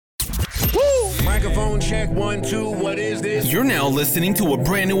Microphone check, 1, 2, what is this? You're now listening to a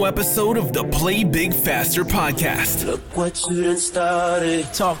brand new episode of the Play Big Faster podcast. Look what you done started.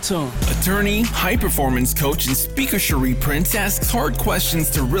 Talk to him. Attorney, high-performance coach, and speaker Cherie Prince asks hard questions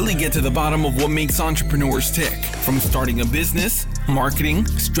to really get to the bottom of what makes entrepreneurs tick. From starting a business, marketing,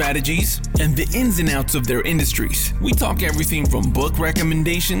 strategies, and the ins and outs of their industries. We talk everything from book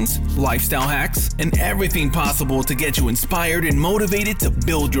recommendations, lifestyle hacks, and everything possible to get you inspired and motivated to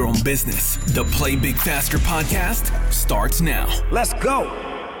build your own business. The Play Big Faster podcast starts now. Let's go.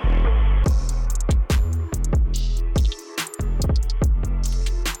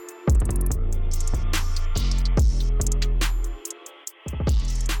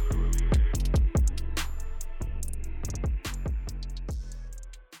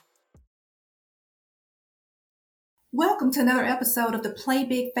 Welcome to another episode of the Play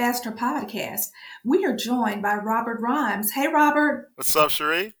Big Faster podcast. We are joined by Robert Rhymes. Hey, Robert. What's up,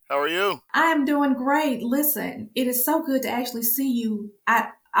 Cherie? How are you? I'm doing great. Listen, it is so good to actually see you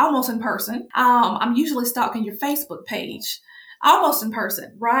almost in person. I'm usually stalking your Facebook page. Almost in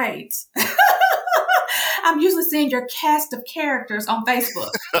person, right? I'm usually seeing your cast of characters on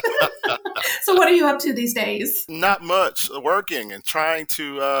Facebook. So what are you up to these days? Not much. Working and trying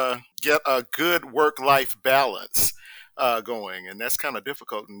to get a good work-life balance going. And that's kind of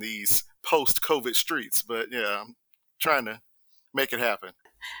difficult in these post-COVID streets. But yeah, I'm trying to make it happen.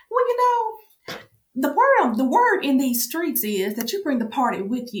 Well, the word in these streets is that you bring the party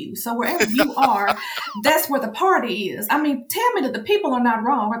with you. So wherever you are, that's where the party is. I mean, tell me that the people are not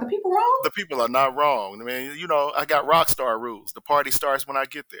wrong. Are the people wrong? The people are not wrong. I mean, I got rock star rules. The party starts when I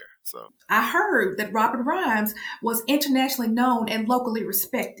get there. So I heard that Robert Rhymes was internationally known and locally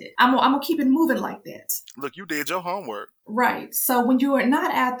respected. I'm gonna keep it moving like that. Look, you did your homework. Right. So when you are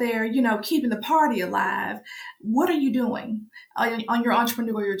not out there, keeping the party alive, what are you doing on your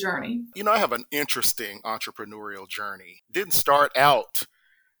entrepreneurial journey? I have an interesting entrepreneurial journey. Didn't start out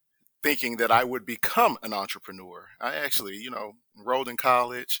thinking that I would become an entrepreneur. I actually, enrolled in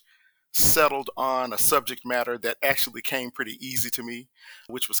college, settled on a subject matter that actually came pretty easy to me,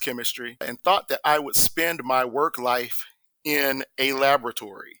 which was chemistry, and thought that I would spend my work life in a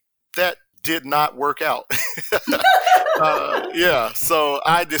laboratory. That did not work out. So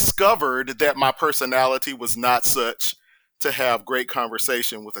I discovered that my personality was not such to have great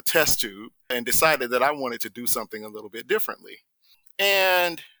conversation with a test tube, and decided that I wanted to do something a little bit differently.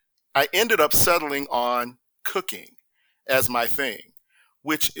 And I ended up settling on cooking as my thing,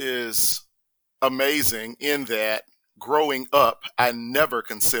 which is amazing in that growing up, I never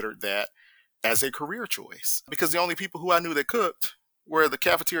considered that as a career choice, because the only people who I knew that cooked were the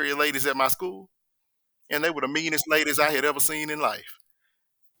cafeteria ladies at my school, and they were the meanest ladies I had ever seen in life.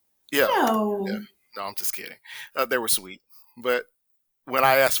 Yeah. No. Yeah. No, I'm just kidding. They were sweet. But when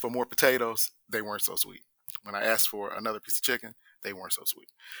I asked for more potatoes, they weren't so sweet. When I asked for another piece of chicken, they weren't so sweet.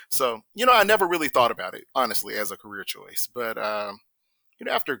 So, I never really thought about it, honestly, as a career choice. But,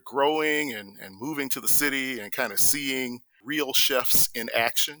 after growing and moving to the city and kind of seeing real chefs in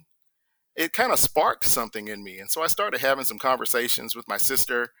action, it kind of sparked something in me. And so I started having some conversations with my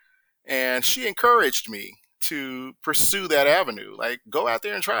sister, and she encouraged me to pursue that avenue. Like, go out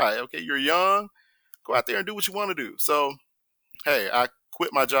there and try. Okay, you're young. Go out there and do what you want to do. So, hey, I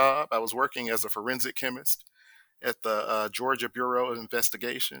quit my job. I was working as a forensic chemist at the Georgia Bureau of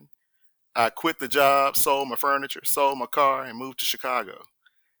Investigation. I quit the job, sold my furniture, sold my car, and moved to Chicago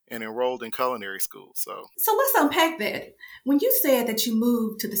and enrolled in culinary school. So let's unpack that. When you said that you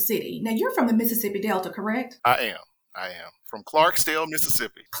moved to the city, now you're from the Mississippi Delta, correct? I am. From Clarksdale,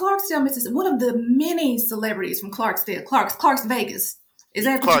 Mississippi. Clarksdale, Mississippi. One of the many celebrities from Clarksdale. Clark's Vegas. Is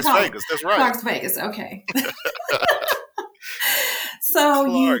that what Clark's you call Vegas, that's right. Clark's Vegas, okay. So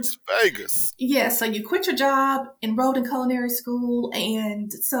Clark's Vegas. Yeah, so you quit your job, enrolled in culinary school,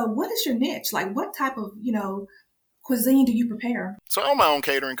 and so what is your niche? Like, what type of, cuisine do you prepare? So I own my own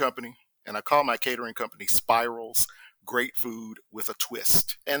catering company, and I call my catering company Spirals Great Food with a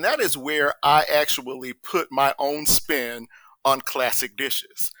Twist. And that is where I actually put my own spin on classic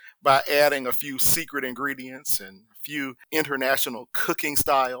dishes by adding a few secret ingredients and a few international cooking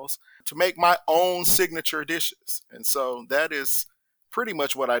styles to make my own signature dishes. And so that is pretty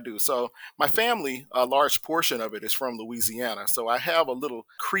much what I do. So my family, a large portion of it is from Louisiana. So I have a little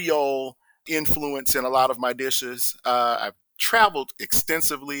Creole influence in a lot of my dishes. I've traveled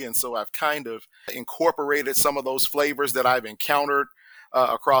extensively, and so I've kind of incorporated some of those flavors that I've encountered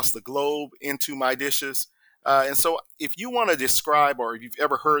across the globe into my dishes. And so if you want to describe, or if you've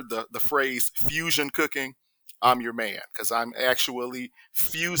ever heard the phrase fusion cooking, I'm your man, because I'm actually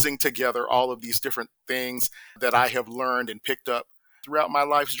fusing together all of these different things that I have learned and picked up throughout my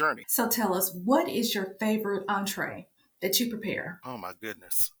life's journey. So tell us, what is your favorite entree that you prepare? Oh my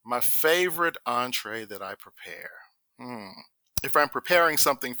goodness. My favorite entree that I prepare. If I'm preparing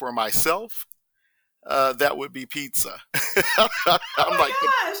something for myself, that would be pizza. I'm like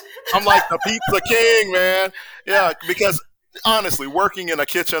Gosh. I'm like the pizza king, man. Yeah, because honestly, working in a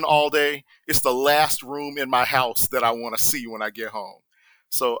kitchen all day, it's the last room in my house that I want to see when I get home.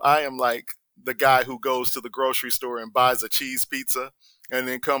 So I am like the guy who goes to the grocery store and buys a cheese pizza and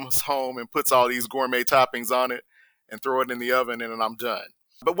then comes home and puts all these gourmet toppings on it and throw it in the oven and then I'm done.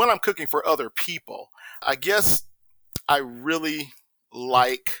 But when I'm cooking for other people, I guess I really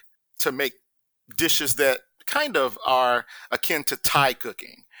like to make dishes that kind of are akin to Thai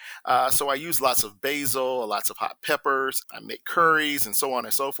cooking. So I use lots of basil, lots of hot peppers. I make curries and so on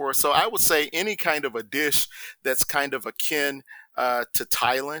and so forth. So I would say any kind of a dish that's kind of akin to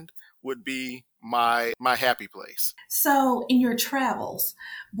Thailand would be my happy place. So in your travels,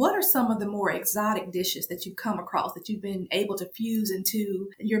 what are some of the more exotic dishes that you've come across that you've been able to fuse into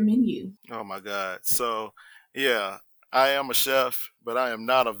your menu? Oh my God. So yeah, I am a chef, but I am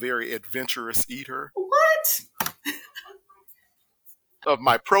not a very adventurous eater What? of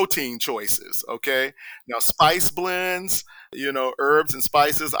my protein choices. Okay. Now spice blends, herbs and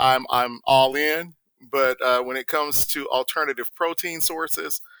spices, I'm all in. But when it comes to alternative protein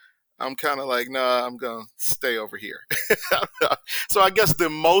sources, I'm kind of like, nah, I'm going to stay over here. So I guess the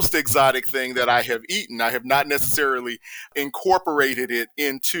most exotic thing that I have eaten, I have not necessarily incorporated it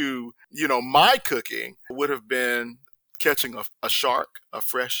into, my cooking, would have been catching a shark, a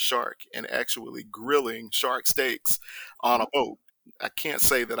fresh shark, and actually grilling shark steaks on a boat. I can't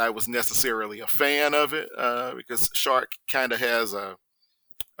say that I was necessarily a fan of it because shark kind of has a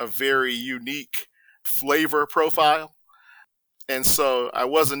very unique flavor profile. And so I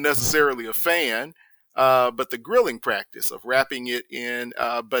wasn't necessarily a fan, but the grilling practice of wrapping it in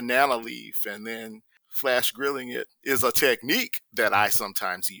banana leaf and then flash grilling it is a technique that I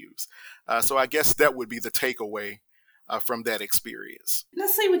sometimes use. So I guess that would be the takeaway from that experience. Now,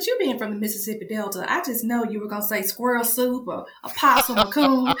 see, with you being from the Mississippi Delta, I just know you were going to say squirrel soup or a possum or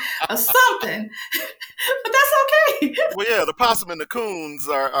coon or something, but that's okay. Well, yeah, the possum and the coons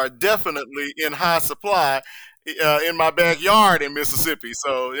are definitely in high supply in my backyard in Mississippi.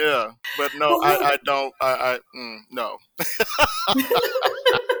 So yeah, but no, Well, I don't. No.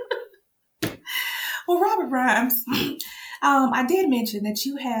 Well, Robert Rhymes, I did mention that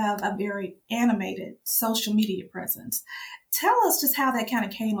you have a very animated social media presence. Tell us just how that kind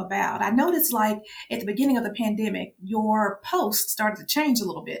of came about. I noticed, like, at the beginning of the pandemic, your posts started to change a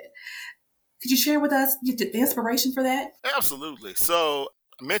little bit. Could you share with us the inspiration for that? Absolutely. So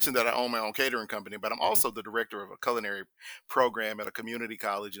I mentioned that I own my own catering company, but I'm also the director of a culinary program at a community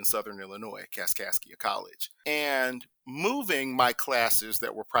college in Southern Illinois, Kaskaskia College. And moving my classes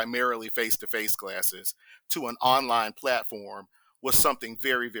that were primarily face-to-face classes to an online platform was something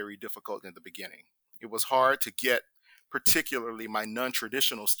very, very difficult in the beginning. It was hard to get particularly my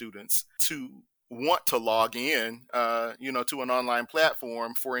non-traditional students to want to log in, to an online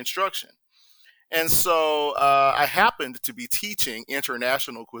platform for instruction. And so I happened to be teaching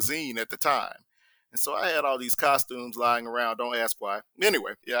international cuisine at the time. And so I had all these costumes lying around. Don't ask why.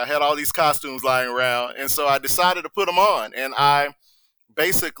 Anyway, yeah, I had all these costumes lying around. And so I decided to put them on. And I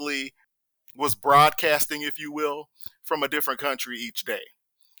basically was broadcasting, if you will, from a different country each day.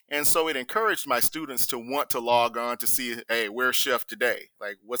 And so it encouraged my students to want to log on to see, hey, where's Chef today?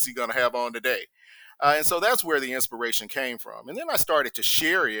 Like, what's he going to have on today? And so that's where the inspiration came from. And then I started to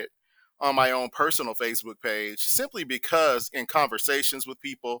share it on my own personal Facebook page, simply because in conversations with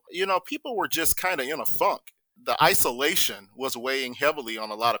people, people were just kind of in a funk. The isolation was weighing heavily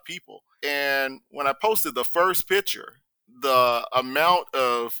on a lot of people. And when I posted the first picture, the amount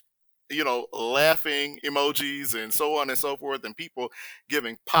of, laughing emojis and so on and so forth, and people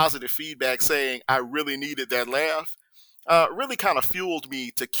giving positive feedback saying I really needed that laugh, really kind of fueled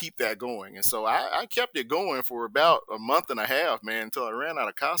me to keep that going. And so I kept it going for about a month and a half, man, until I ran out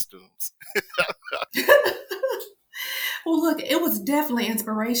of costumes. Well, look, it was definitely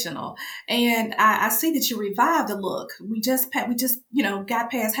inspirational, and I see that you revived the look. We just got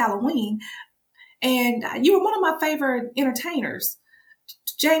past Halloween, and you were one of my favorite entertainers.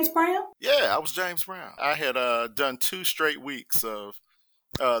 James Brown? Yeah, I was James Brown. I had done 2 straight weeks of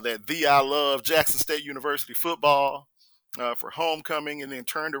that I Love Jackson State University football for homecoming, and then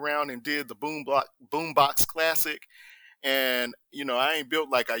turned around and did the Boombox Classic. And, I ain't built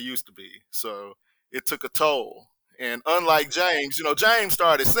like I used to be. So it took a toll. And unlike James, James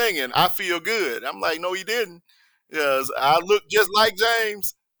started singing, I Feel Good. I'm like, no, he didn't. Because I look just like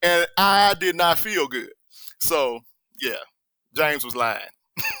James, and I did not feel good. So, yeah. James was lying.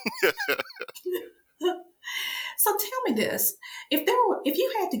 So tell me this: if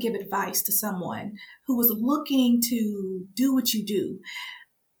you had to give advice to someone who was looking to do what you do,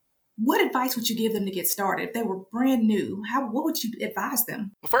 what advice would you give them to get started? If they were brand new, what would you advise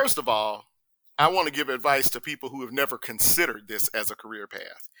them? First of all, I want to give advice to people who have never considered this as a career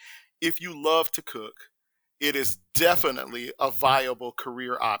path. If you love to cook, it is definitely a viable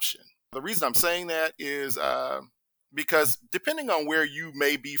career option. The reason I'm saying that is because depending on where you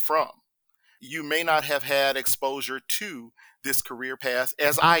may be from, you may not have had exposure to this career path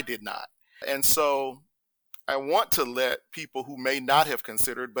as I did not. And so I want to let people who may not have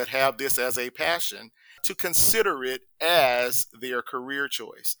considered but have this as a passion to consider it as their career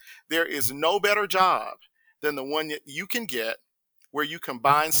choice. There is no better job than the one that you can get where you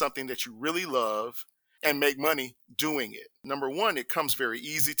combine something that you really love and make money doing it. Number one, it comes very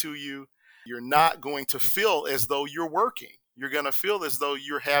easy to you. You're not going to feel as though you're working. You're going to feel as though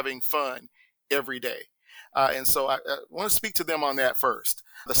you're having fun every day. And so I want to speak to them on that first.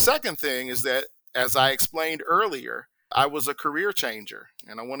 The second thing is that, as I explained earlier, I was a career changer,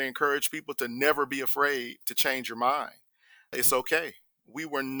 and I want to encourage people to never be afraid to change your mind. It's okay. We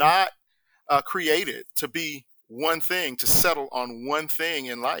were not created to be one thing, to settle on one thing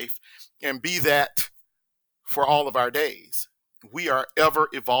in life and be that for all of our days. We are ever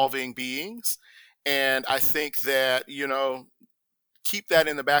evolving beings. And I think that, keep that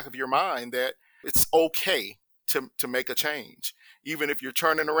in the back of your mind, that it's okay to make a change, even if you're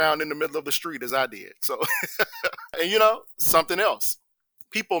turning around in the middle of the street as I did. So, and something else.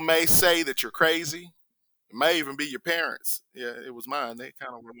 People may say that you're crazy. It may even be your parents. Yeah, it was mine. They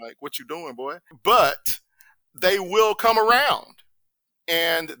kind of were like, what you doing, boy? But they will come around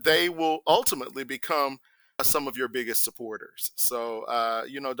and they will ultimately become some of your biggest supporters. So,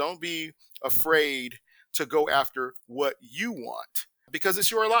 don't be afraid to go after what you want, because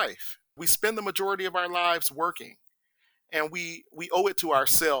it's your life. We spend the majority of our lives working, and we owe it to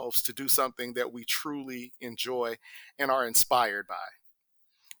ourselves to do something that we truly enjoy and are inspired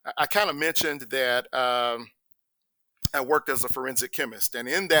by. I kind of mentioned that I worked as a forensic chemist, and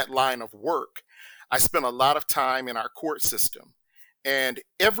in that line of work, I spent a lot of time in our court system. And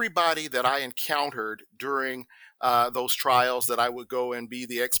everybody that I encountered during those trials that I would go and be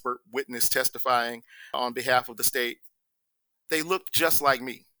the expert witness testifying on behalf of the state, they looked just like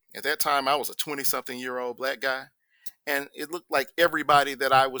me. At that time, I was a 20-something-year-old black guy, and it looked like everybody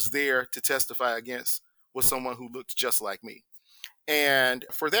that I was there to testify against was someone who looked just like me. And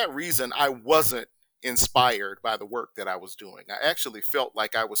for that reason, I wasn't inspired by the work that I was doing. I actually felt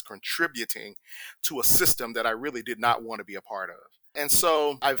like I was contributing to a system that I really did not want to be a part of. And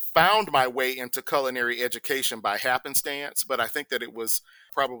so I found my way into culinary education by happenstance, but I think that it was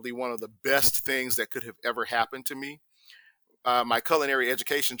probably one of the best things that could have ever happened to me. My culinary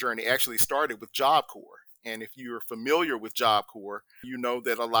education journey actually started with Job Corps. And if you're familiar with Job Corps, you know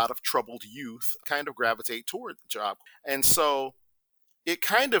that a lot of troubled youth kind of gravitate toward Job Corps. And so it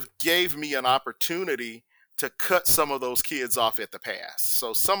kind of gave me an opportunity to cut some of those kids off at the pass.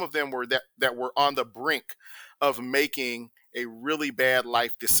 So some of them were that were on the brink of making a really bad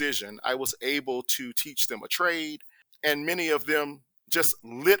life decision. I was able to teach them a trade, and many of them just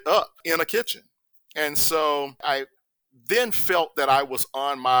lit up in a kitchen. And so I then felt that I was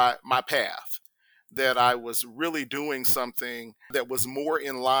on my path, that I was really doing something that was more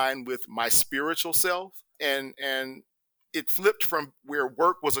in line with my spiritual self. And it flipped from where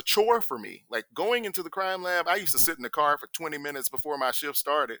work was a chore for me. Like going into the crime lab, I used to sit in the car for 20 minutes before my shift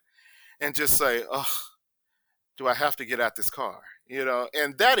started and just say, oh, do I have to get out this car?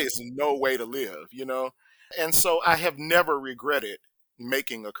 And that is no way to live, And so I have never regretted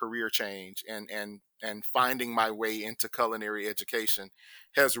making a career change, and finding my way into culinary education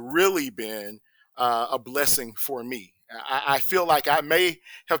has really been a blessing for me. I feel like I may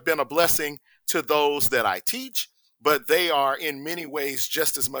have been a blessing to those that I teach, but they are in many ways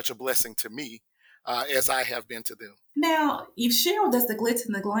just as much a blessing to me as I have been to them. Now, you've shared with us the glitz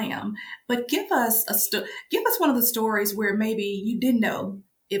and the glam, but give us one of the stories where maybe you didn't know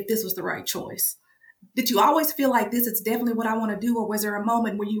if this was the right choice. Did you always feel like this is definitely what I want to do, or was there a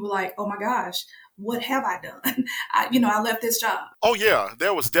moment where you were like, oh my gosh, what have I done? I left this job. Oh yeah,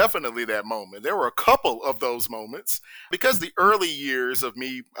 there was definitely that moment. There were a couple of those moments, because the early years of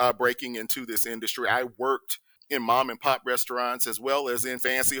me breaking into this industry, I worked in mom and pop restaurants as well as in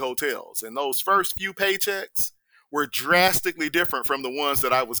fancy hotels. And those first few paychecks were drastically different from the ones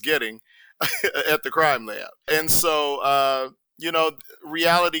that I was getting at the crime lab. And so,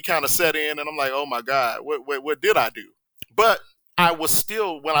 reality kind of set in, and I'm like, oh my God, what did I do? But I was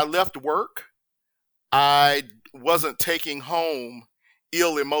still, when I left work, I wasn't taking home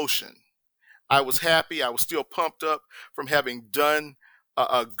ill emotion. I was happy. I was still pumped up from having done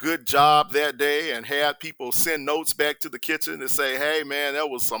a good job that day and had people send notes back to the kitchen and say, hey, man, that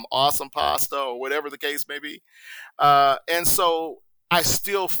was some awesome pasta or whatever the case may be. And so I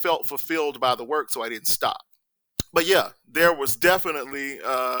still felt fulfilled by the work, so I didn't stop. But yeah, there was definitely,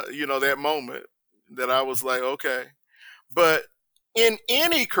 that moment that I was like, okay. But in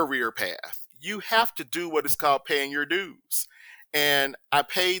any career path, you have to do what is called paying your dues. And I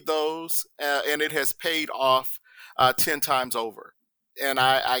paid those, and it has paid off 10 times over. And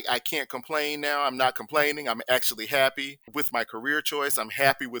I can't complain now. I'm not complaining. I'm actually happy with my career choice. I'm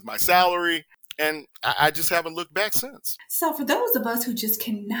happy with my salary. And I just haven't looked back since. So for those of us who just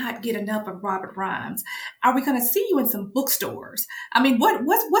cannot get enough of Robert Rhymes, are we going to see you in some bookstores? I mean,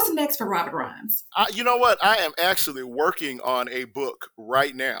 what's next for Robert Rhymes? You know what? I am actually working on a book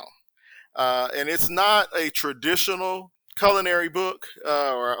right now. And it's not a traditional culinary book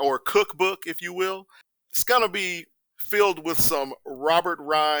or cookbook, if you will. It's going to be filled with some Robert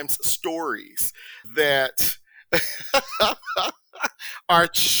Rhymes stories that are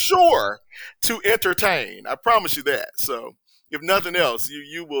sure to entertain. I promise you that. So if nothing else,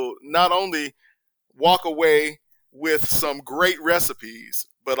 you will not only walk away with some great recipes,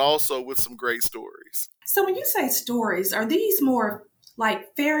 but also with some great stories. So when you say stories, are these more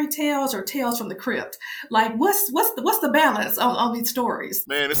like fairy tales or tales from the crypt? Like what's the balance on these stories?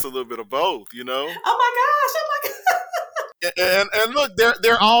 Man, it's a little bit of both, Oh my gosh. And look,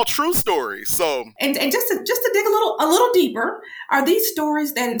 they're all true stories. So and just to dig a little deeper, are these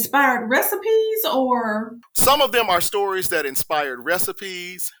stories that inspired recipes, or some of them are stories that inspired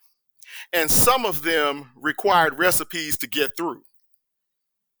recipes, and some of them required recipes to get through.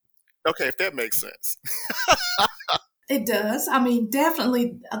 Okay, if that makes sense. It does. I mean,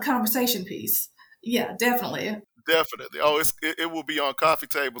 definitely a conversation piece. Yeah, definitely. Definitely. Oh, it will be on coffee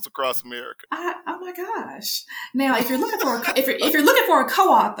tables across America. Oh my gosh! Now, if you're looking for if you're looking for a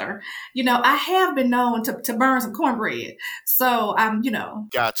co-author, I have been known to burn some cornbread. So I'm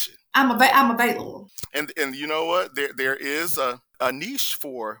Gotcha. I'm available. And you know what? There is a niche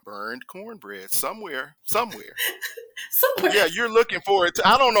for burned cornbread somewhere. Somewhere. Yeah, you're looking for it.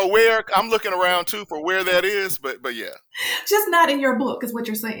 I don't know where. I'm looking around too for where that is, but yeah. Just not in your book is what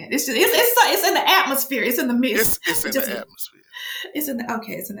you're saying. It's in the atmosphere. It's in the mist. It's in the atmosphere. It's in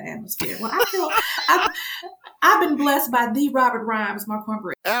the atmosphere. Well, I feel I've been blessed by the Robert Rhymes, my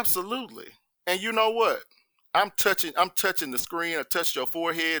cornbread. Absolutely. And you know what? I'm touching the screen. I touched your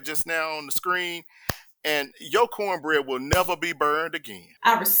forehead just now on the screen, and your cornbread will never be burned again.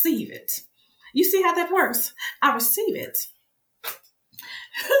 I receive it. You see how that works? I receive it.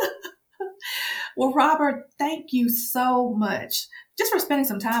 Well, Robert, thank you so much just for spending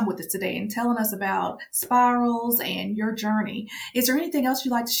some time with us today and telling us about Spirals and your journey. Is there anything else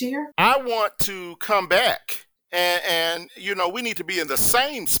you'd like to share? I want to come back and we need to be in the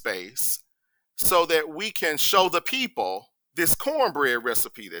same space so that we can show the people this cornbread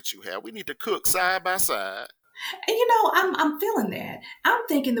recipe that you have. We need to cook side by side. And I'm feeling that. I'm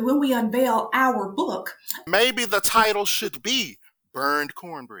thinking that when we unveil our book, maybe the title should be Burned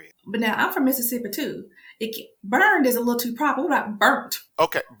Cornbread. But now I'm from Mississippi too. Burned is a little too proper. What about burnt?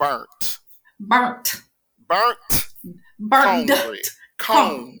 Okay, burnt.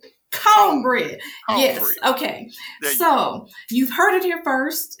 Cornbread. Yes. Okay. So you've heard it here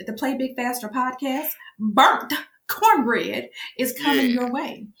first at the Play Big Faster podcast. Burnt cornbread is coming your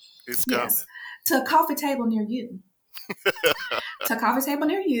way. It's coming. To a coffee table near you.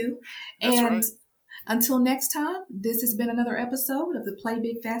 That's right. Until next time, this has been another episode of the Play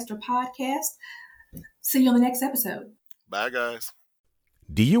Big Faster podcast. See you on the next episode. Bye, guys.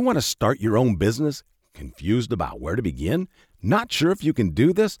 Do you want to start your own business? Confused about where to begin? Not sure if you can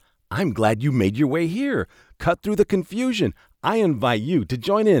do this? I'm glad you made your way here. Cut through the confusion. I invite you to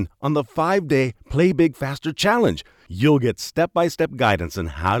join in on the 5-day Play Big Faster Challenge. You'll get step-by-step guidance on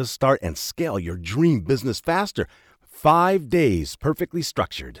how to start and scale your dream business faster. 5 days perfectly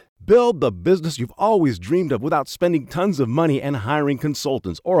structured. Build the business you've always dreamed of without spending tons of money and hiring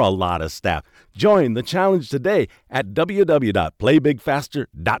consultants or a lot of staff. Join the challenge today at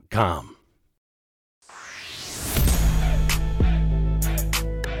www.playbigfaster.com.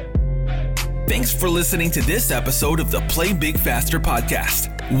 Thanks for listening to this episode of the Play Big Faster podcast.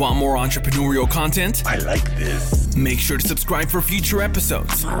 Want more entrepreneurial content? I like this. Make sure to subscribe for future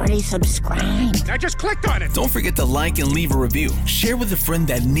episodes. Already subscribed. I just clicked on it. Don't forget to like and leave a review. Share with a friend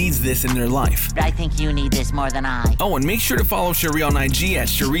that needs this in their life. I think you need this more than I. Oh, and make sure to follow Cherie on IG at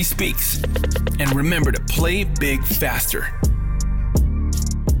Cherie Speaks. And remember to play big faster.